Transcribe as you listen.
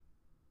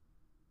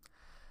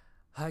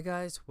Hi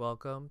guys,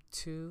 welcome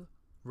to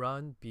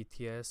Run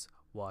BTS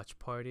Watch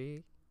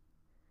Party.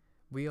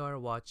 We are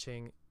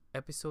watching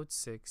episode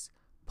 6,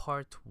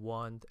 part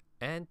 1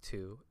 and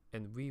 2,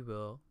 and we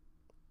will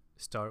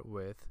start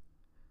with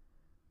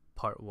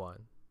part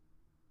 1.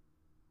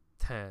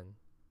 10,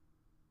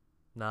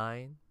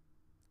 9,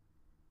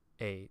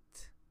 8,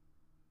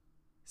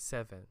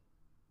 7,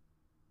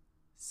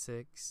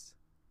 6,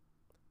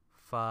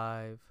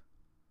 5,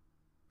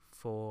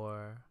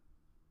 4,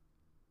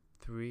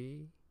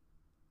 3,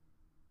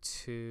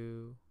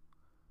 2,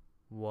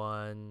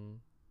 1,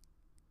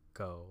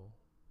 go.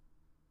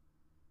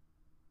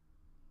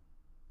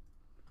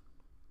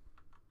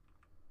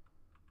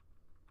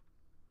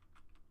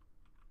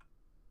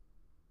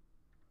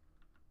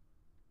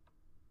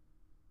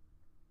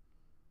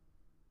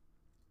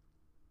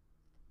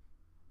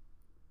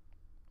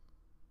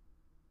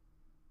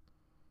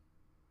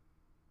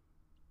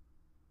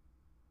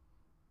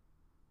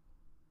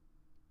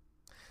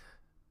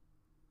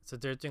 So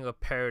they're doing a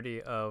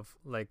parody of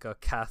like a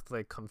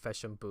Catholic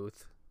confession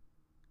booth.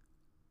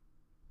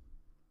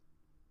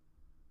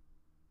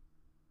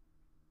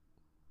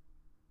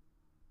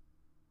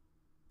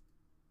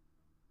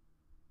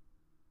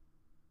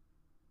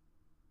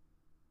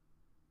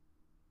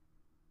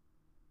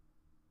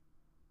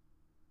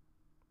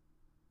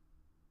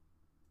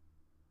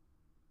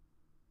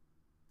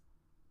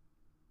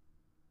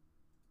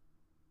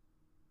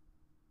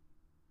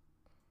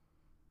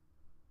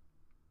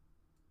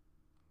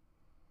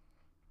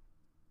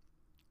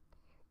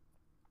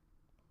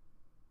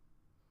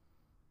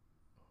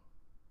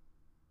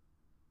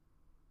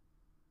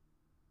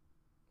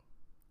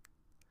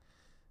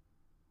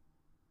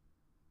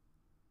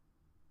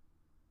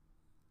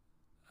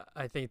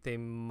 I think they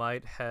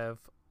might have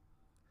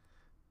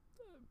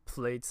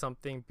played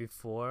something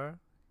before.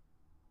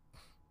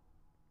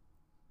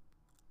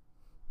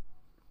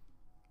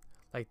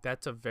 Like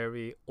that's a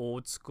very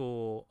old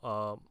school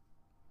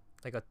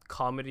like a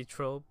comedy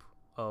trope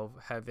of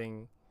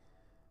having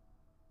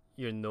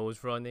your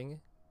nose running.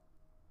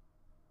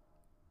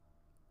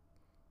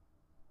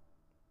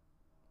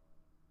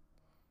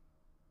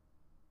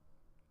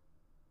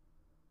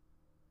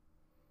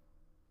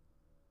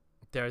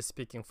 They're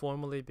speaking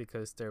formally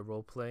because they're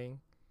role playing.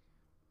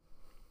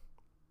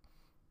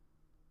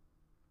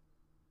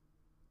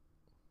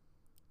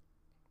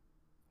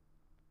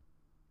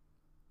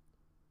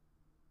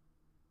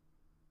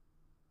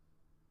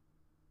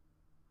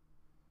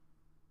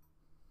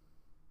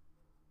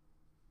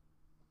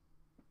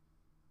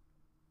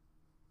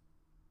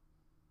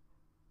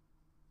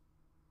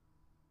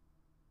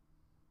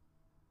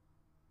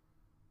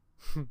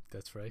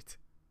 That's right.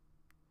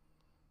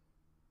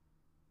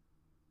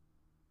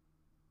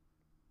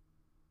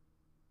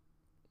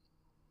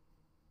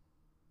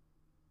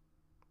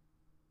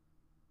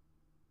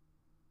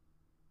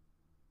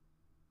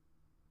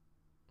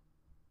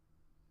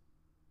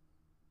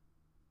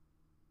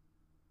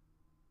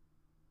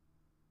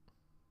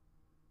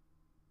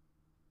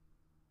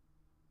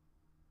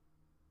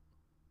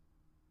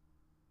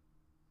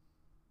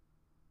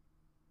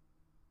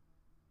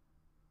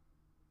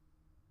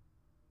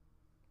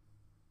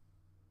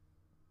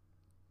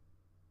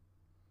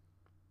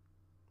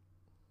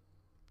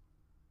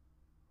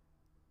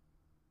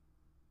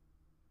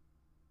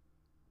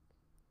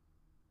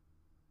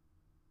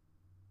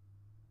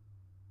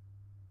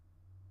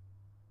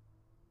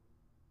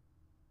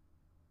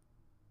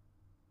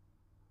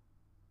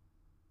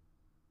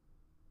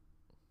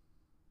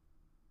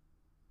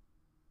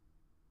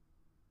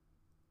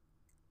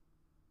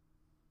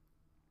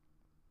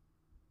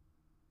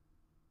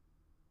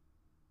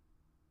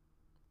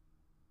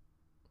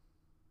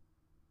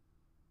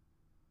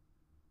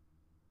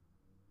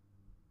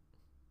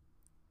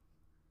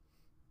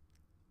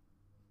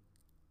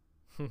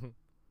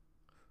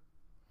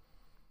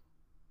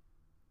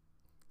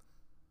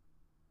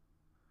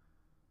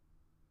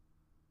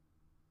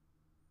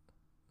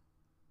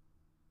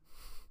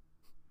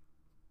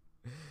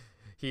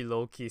 He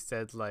low key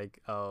said like,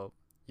 "Oh,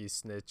 you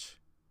snitch."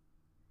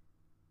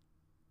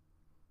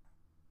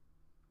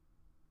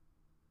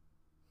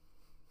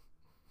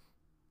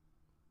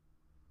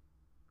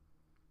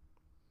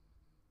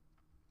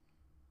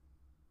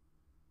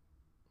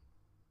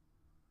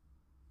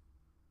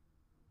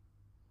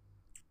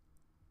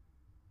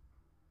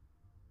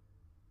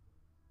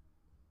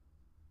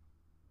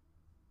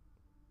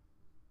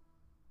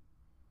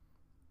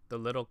 The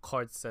little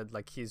card said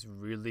like he's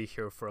really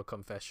here for a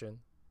confession.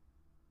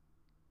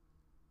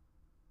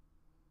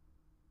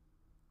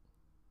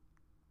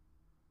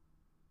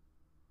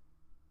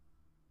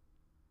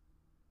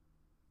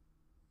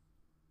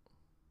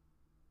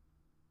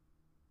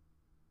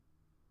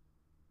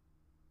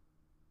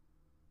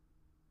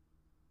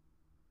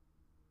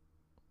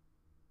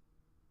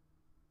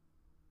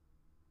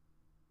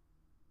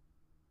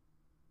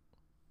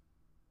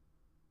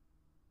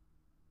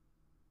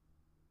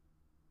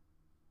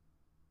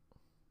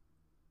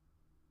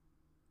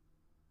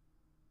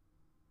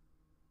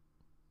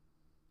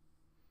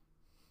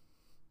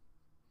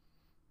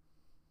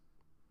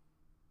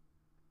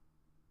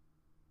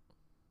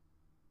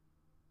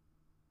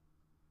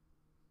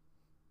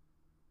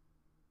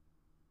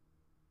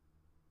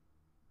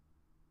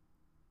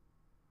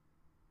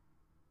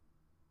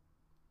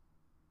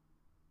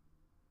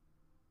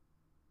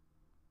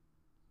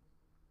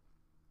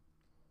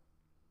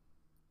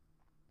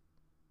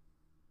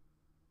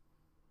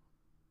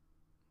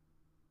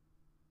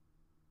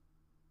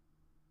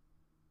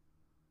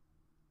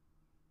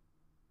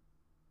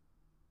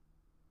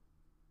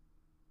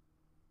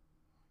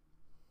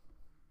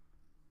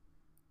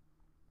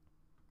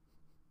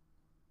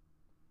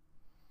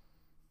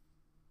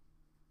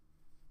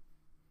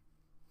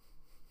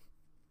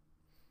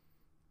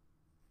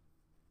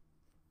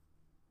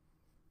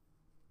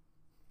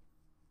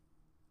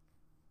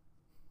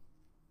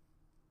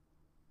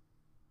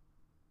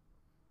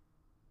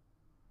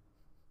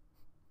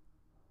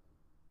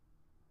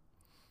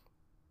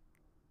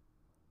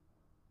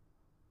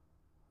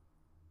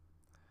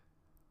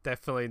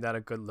 Definitely not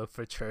a good look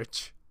for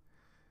church,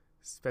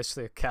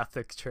 especially a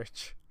Catholic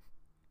church.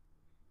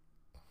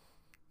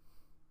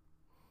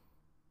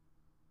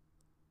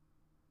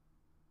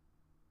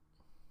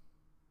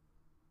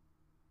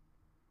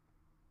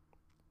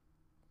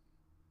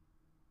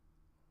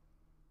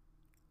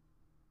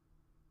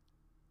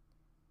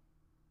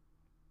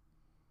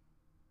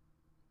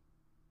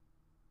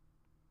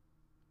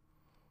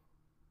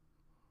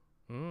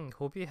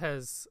 Hobie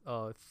has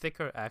a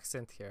thicker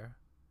accent here.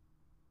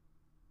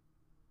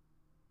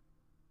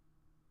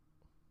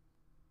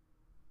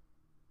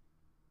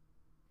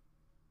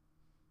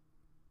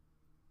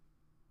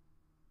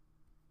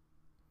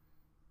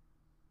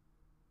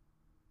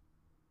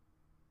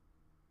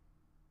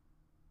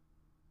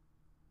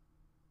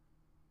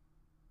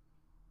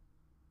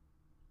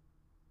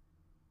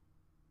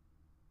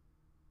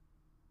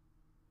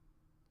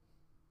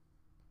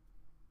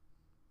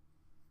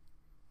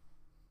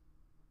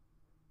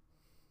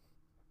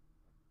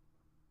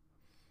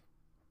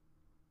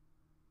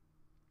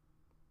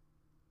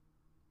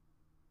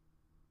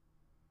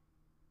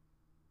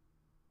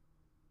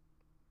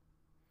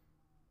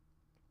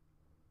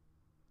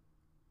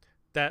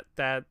 That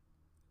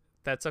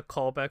that's a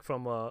callback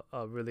from a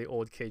really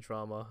old K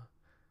drama.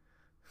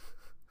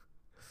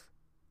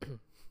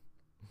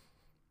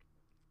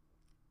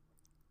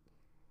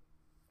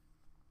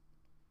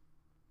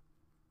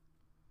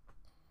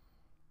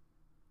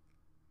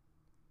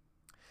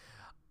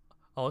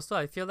 Also,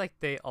 I feel like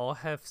they all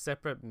have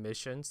separate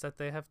missions that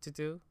they have to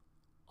do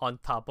on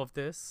top of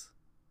this.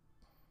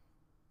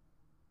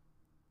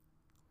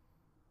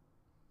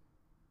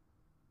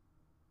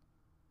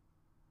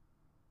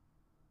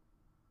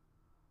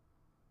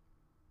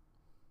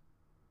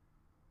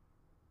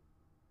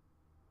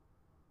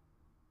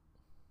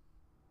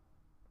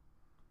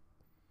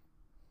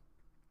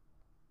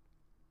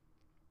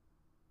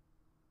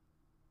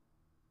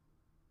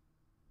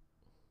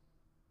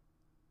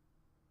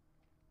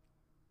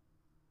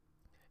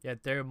 Yeah,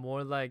 they're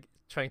more like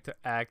trying to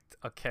act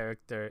a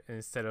character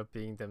instead of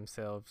being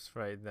themselves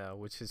right now,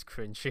 which is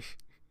cringy.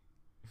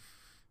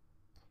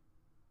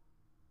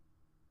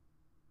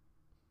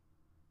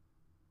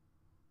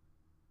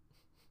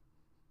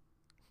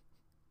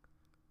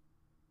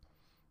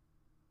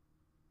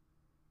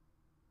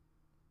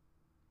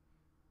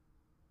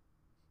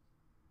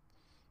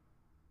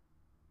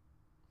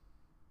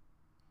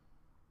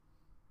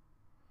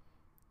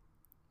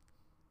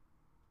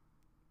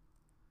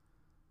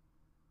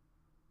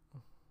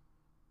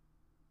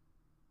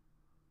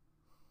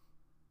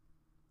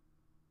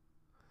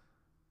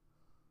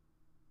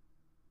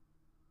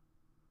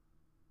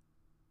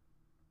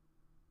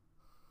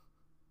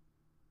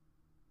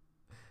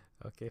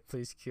 Okay,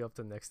 please queue up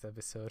the next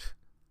episode.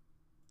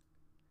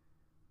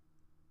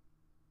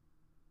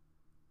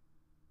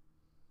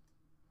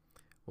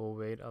 We'll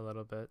wait a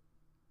little bit.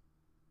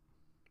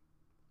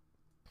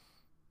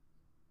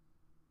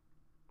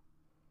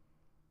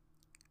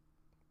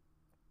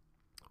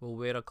 We'll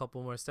wait a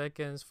couple more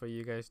seconds for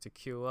you guys to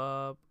queue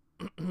up.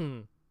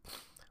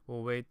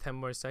 We'll wait 10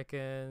 more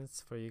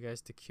seconds for you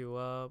guys to queue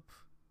up.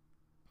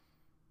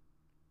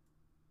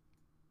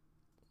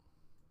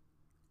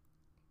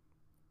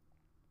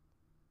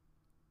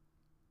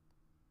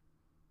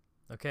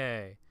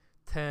 Okay.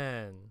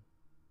 10,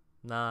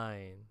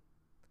 9,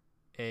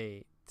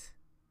 8,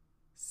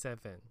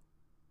 7,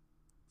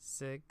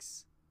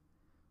 6,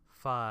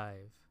 5,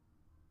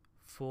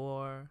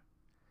 4,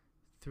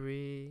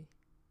 3,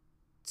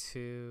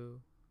 2,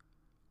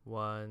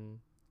 1,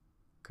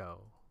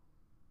 go.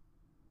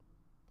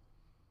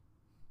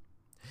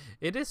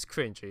 It is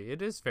cringy.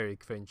 It is very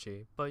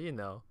cringy. But you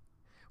know,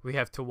 we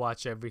have to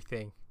watch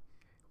everything.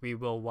 We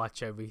will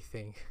watch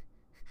everything,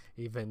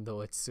 even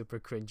though it's super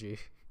cringy.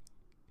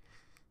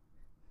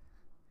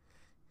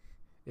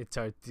 It's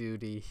our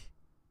duty.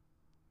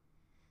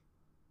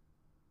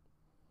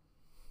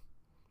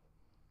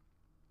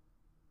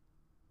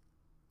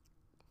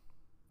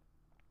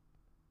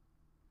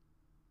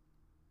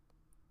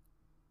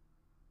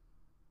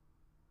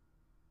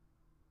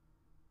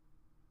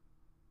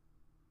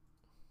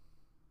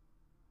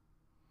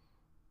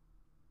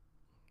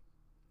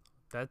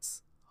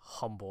 That's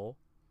humble.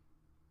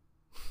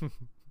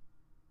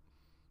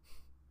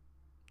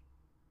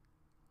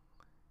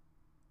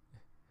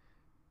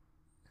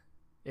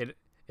 it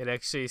it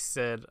actually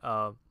said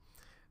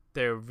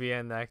they're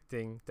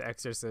reenacting The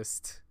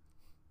Exorcist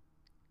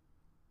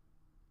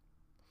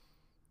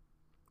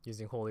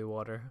using holy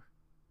water.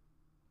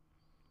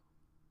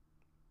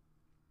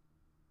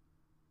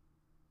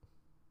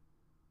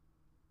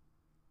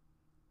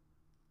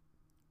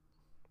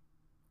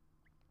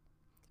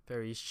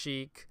 Very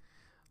chic.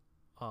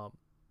 Um,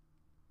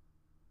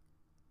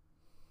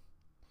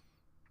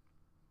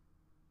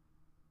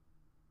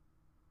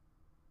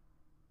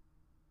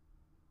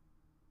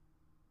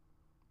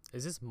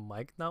 is this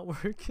mic not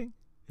working?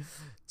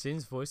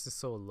 Jin's voice is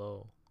so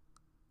low.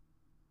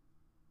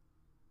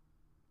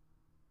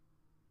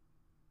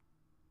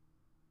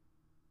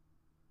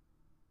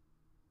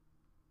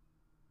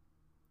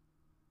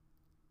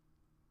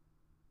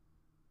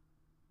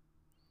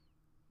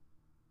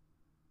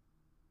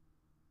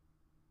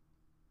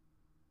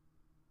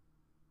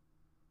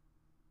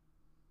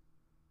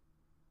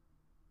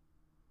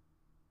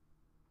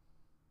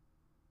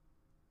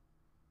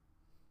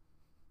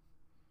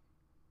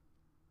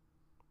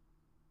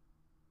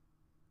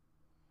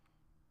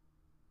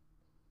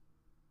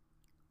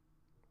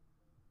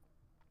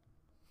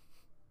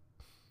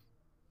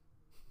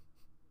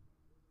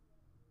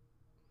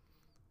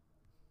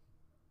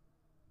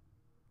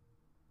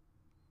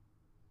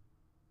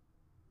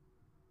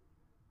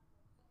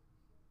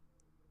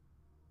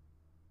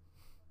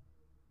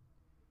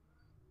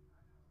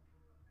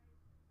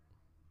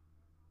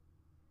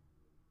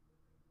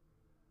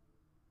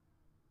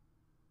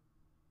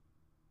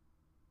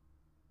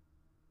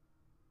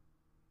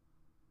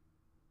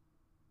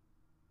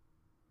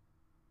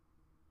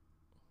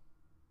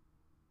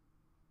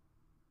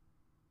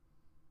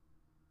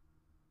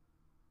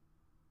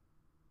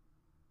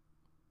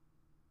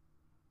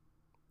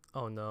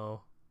 Oh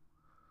no.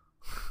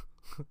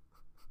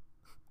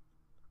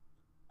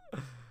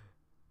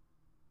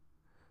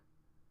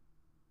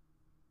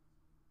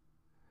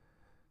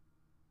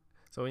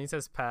 So when he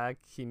says pack,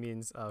 he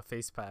means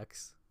face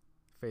packs,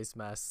 face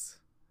masks.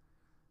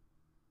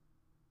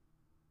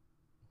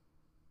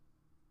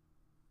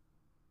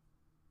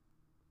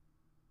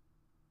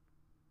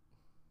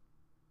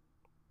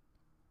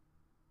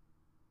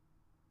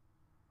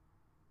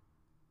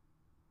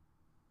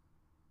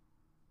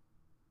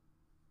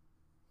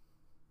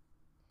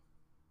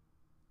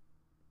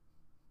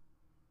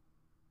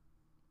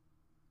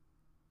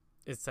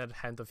 It said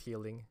hand of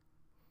healing.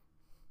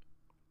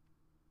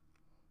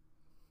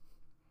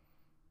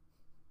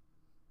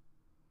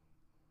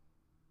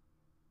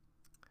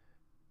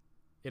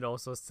 It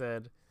also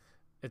said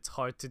it's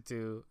hard to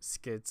do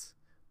skits,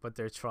 but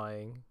they're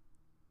trying.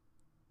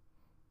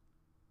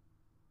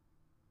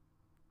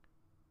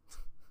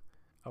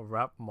 A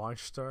rap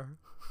monster.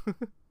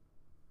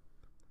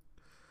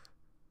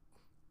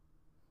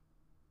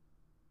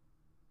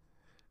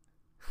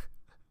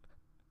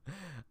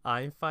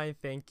 I'm fine,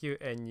 thank you,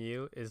 and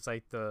you is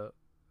like the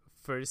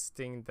first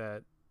thing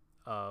that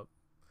uh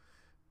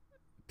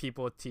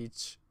people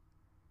teach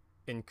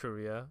in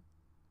Korea,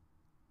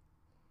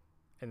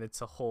 and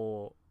it's a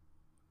whole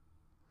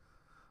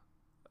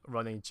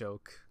running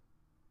joke.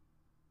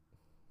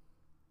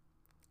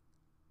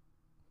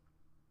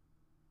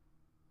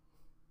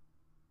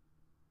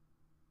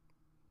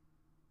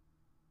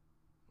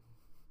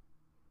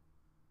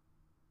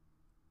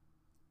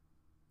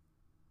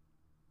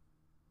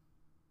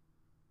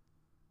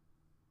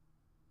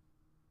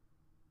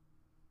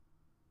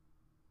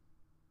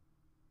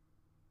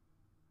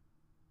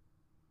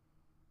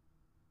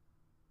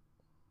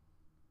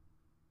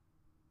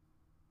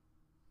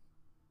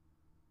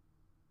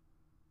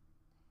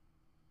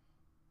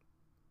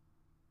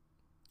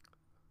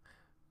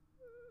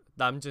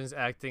 Namjoon's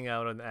acting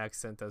out an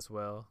accent as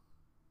well.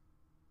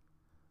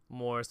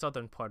 More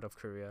southern part of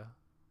Korea.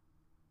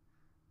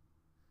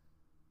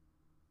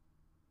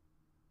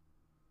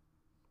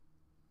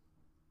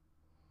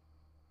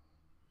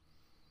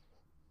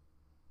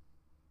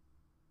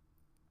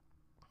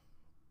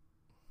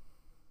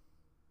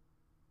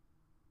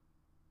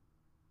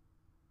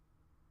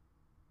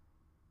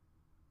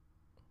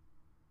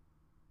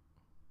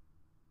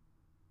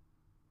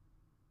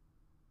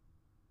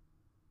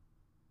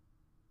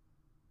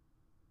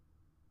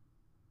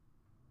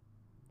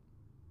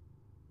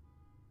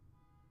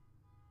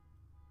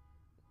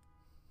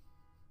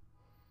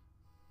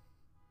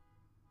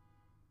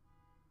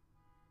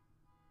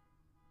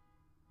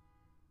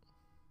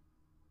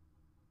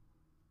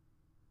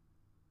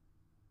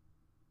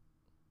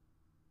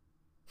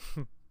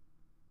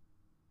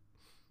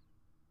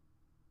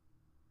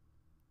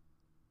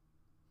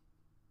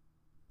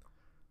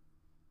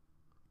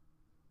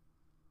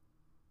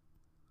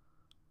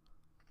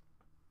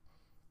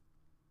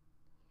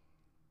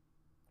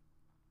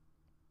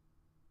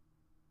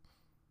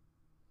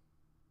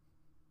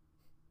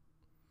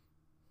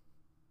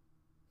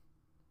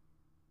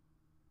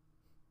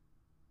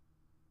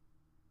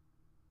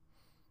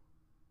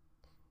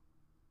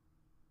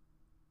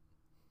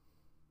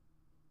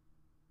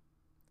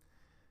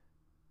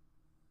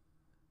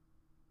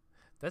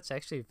 That's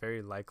actually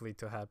very likely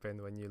to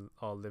happen when you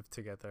all live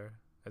together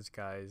as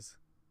guys.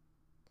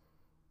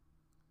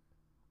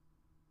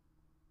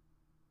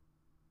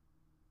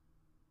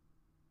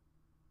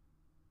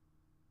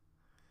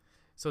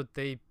 So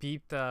they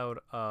beeped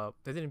out.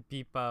 They didn't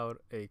beep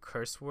out a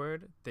curse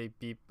word. They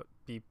beep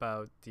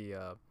out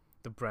the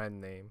brand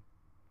name.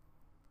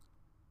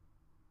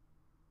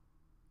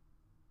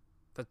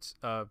 That's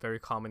very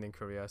common in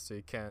Korea. So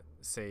you can't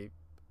say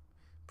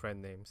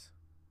brand names.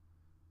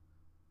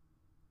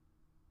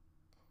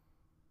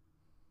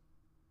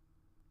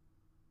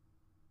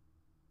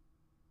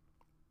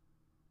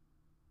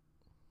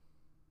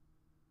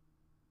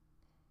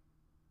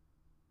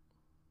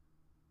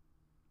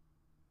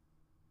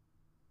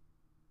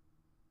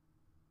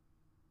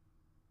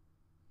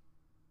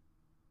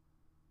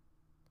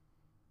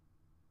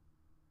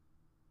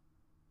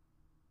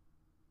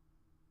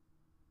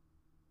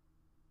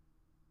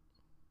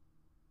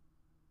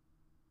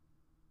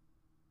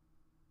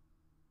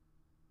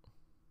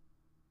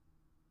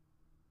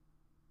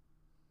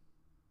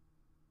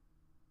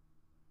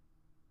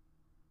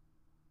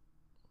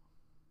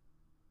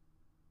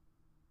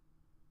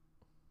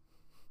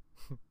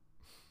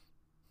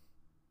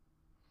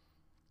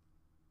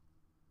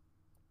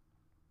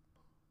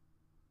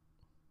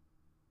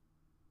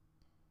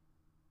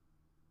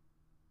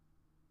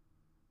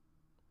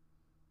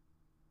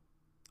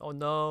 Oh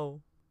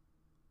no.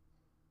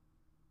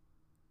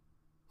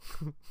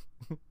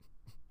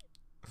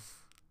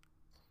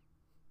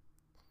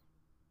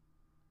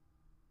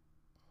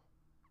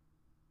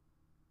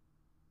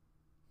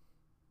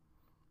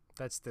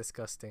 That's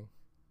disgusting.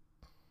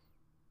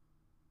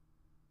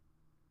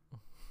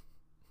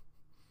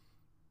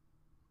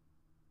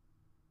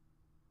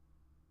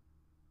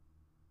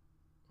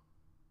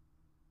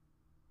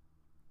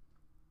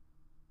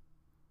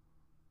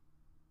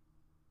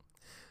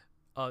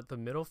 The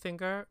middle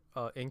finger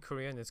in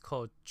Korean is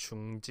called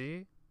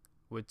중지,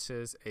 which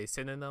is a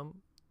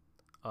synonym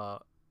uh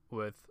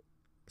with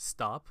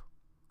stop.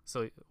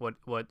 So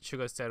what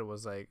Suga said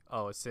was like,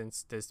 oh,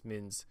 since this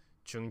means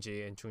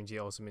중지 and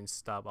중지 also means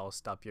stop, I'll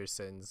stop your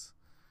sins.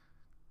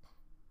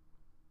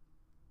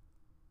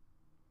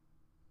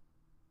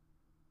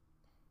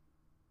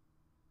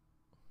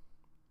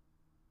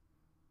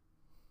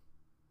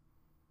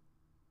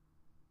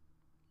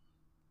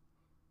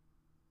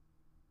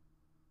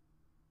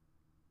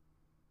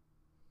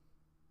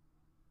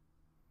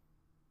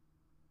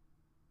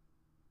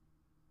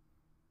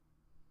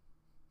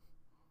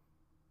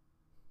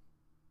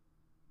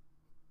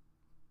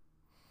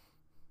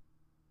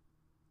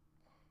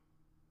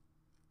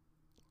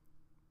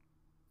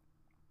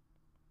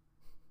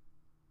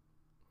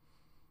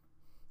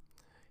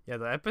 Yeah,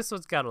 the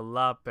episodes got a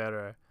lot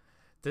better.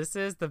 This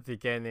is the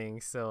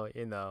beginning, so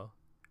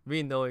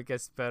we know it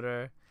gets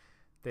better.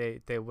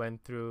 They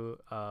went through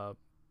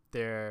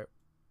their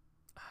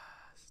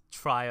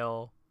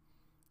trial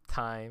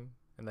time,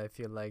 and I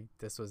feel like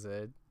this was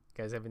it.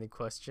 Guys, have any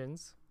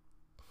questions?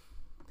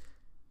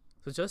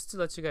 So just to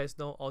let you guys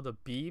know, all the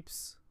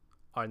beeps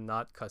are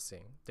not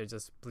cussing. They're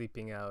just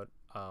bleeping out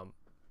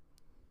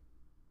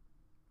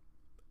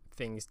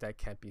things that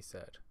can't be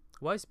said.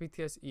 Why is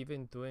BTS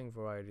even doing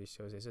variety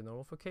shows? Is it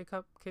normal for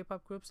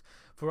K-pop groups?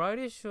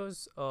 Variety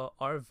shows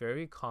are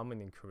very common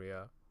in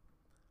Korea.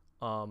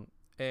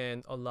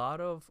 And a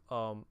lot of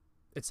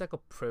it's like a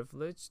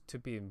privilege to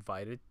be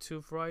invited to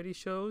variety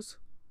shows.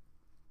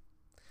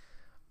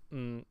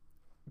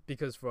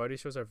 Because variety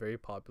shows are very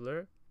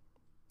popular.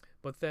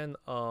 But then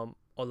a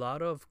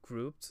lot of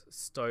groups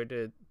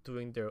started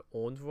doing their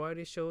own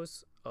variety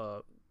shows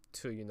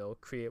to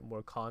create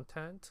more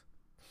content,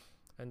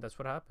 and that's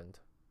what happened.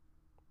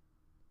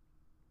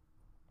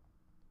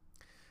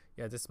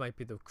 Yeah, this might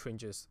be the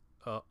cringiest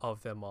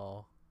of them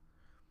all,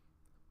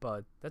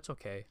 but that's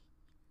okay.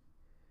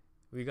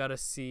 We gotta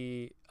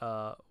see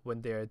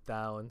when they're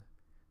down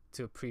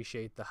to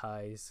appreciate the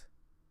highs.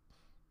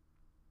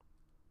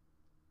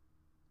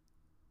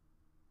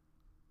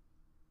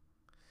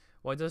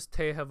 Why does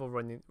Tay have a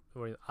running?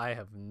 I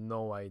have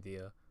no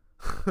idea.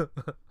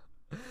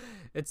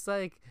 it's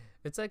like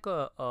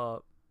a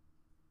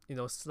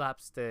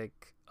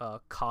slapstick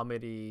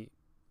comedy,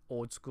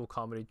 old school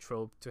comedy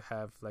trope to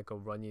have like a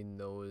runny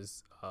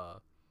nose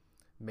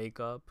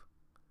makeup.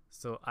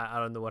 So I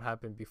don't know what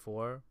happened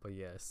before, but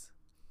yes.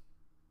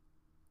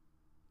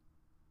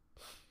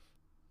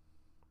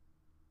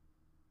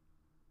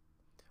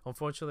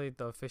 Unfortunately,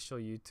 the official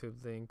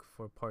YouTube link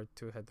for part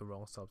 2 had the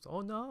wrong subs. Oh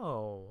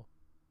no!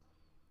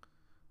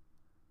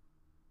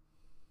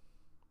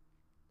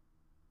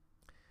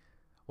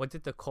 What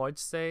did the card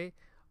say?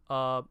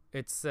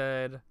 It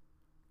said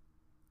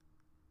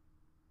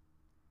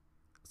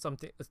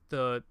something.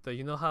 The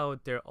you know how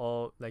they're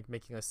all like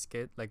making a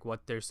skit, like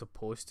what they're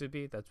supposed to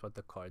be. That's what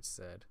the card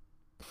said.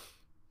 Let's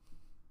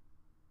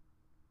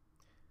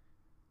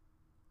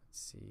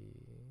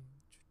see.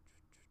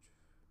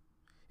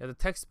 Yeah, the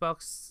text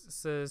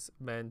boxes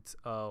meant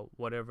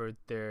whatever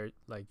their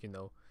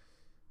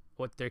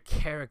what their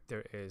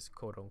character is,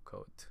 quote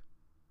unquote.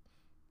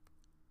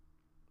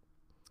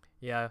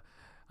 Yeah,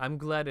 I'm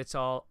glad it's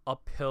all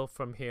uphill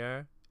from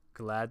here.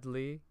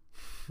 Gladly.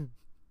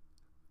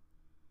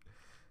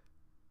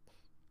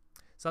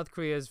 South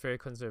Korea is very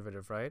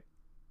conservative, right?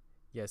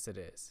 Yes, it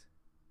is.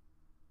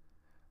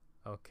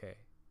 Okay.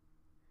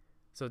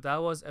 So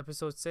that was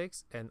episode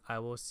 6, and I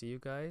will see you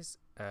guys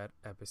at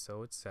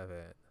episode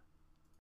 7.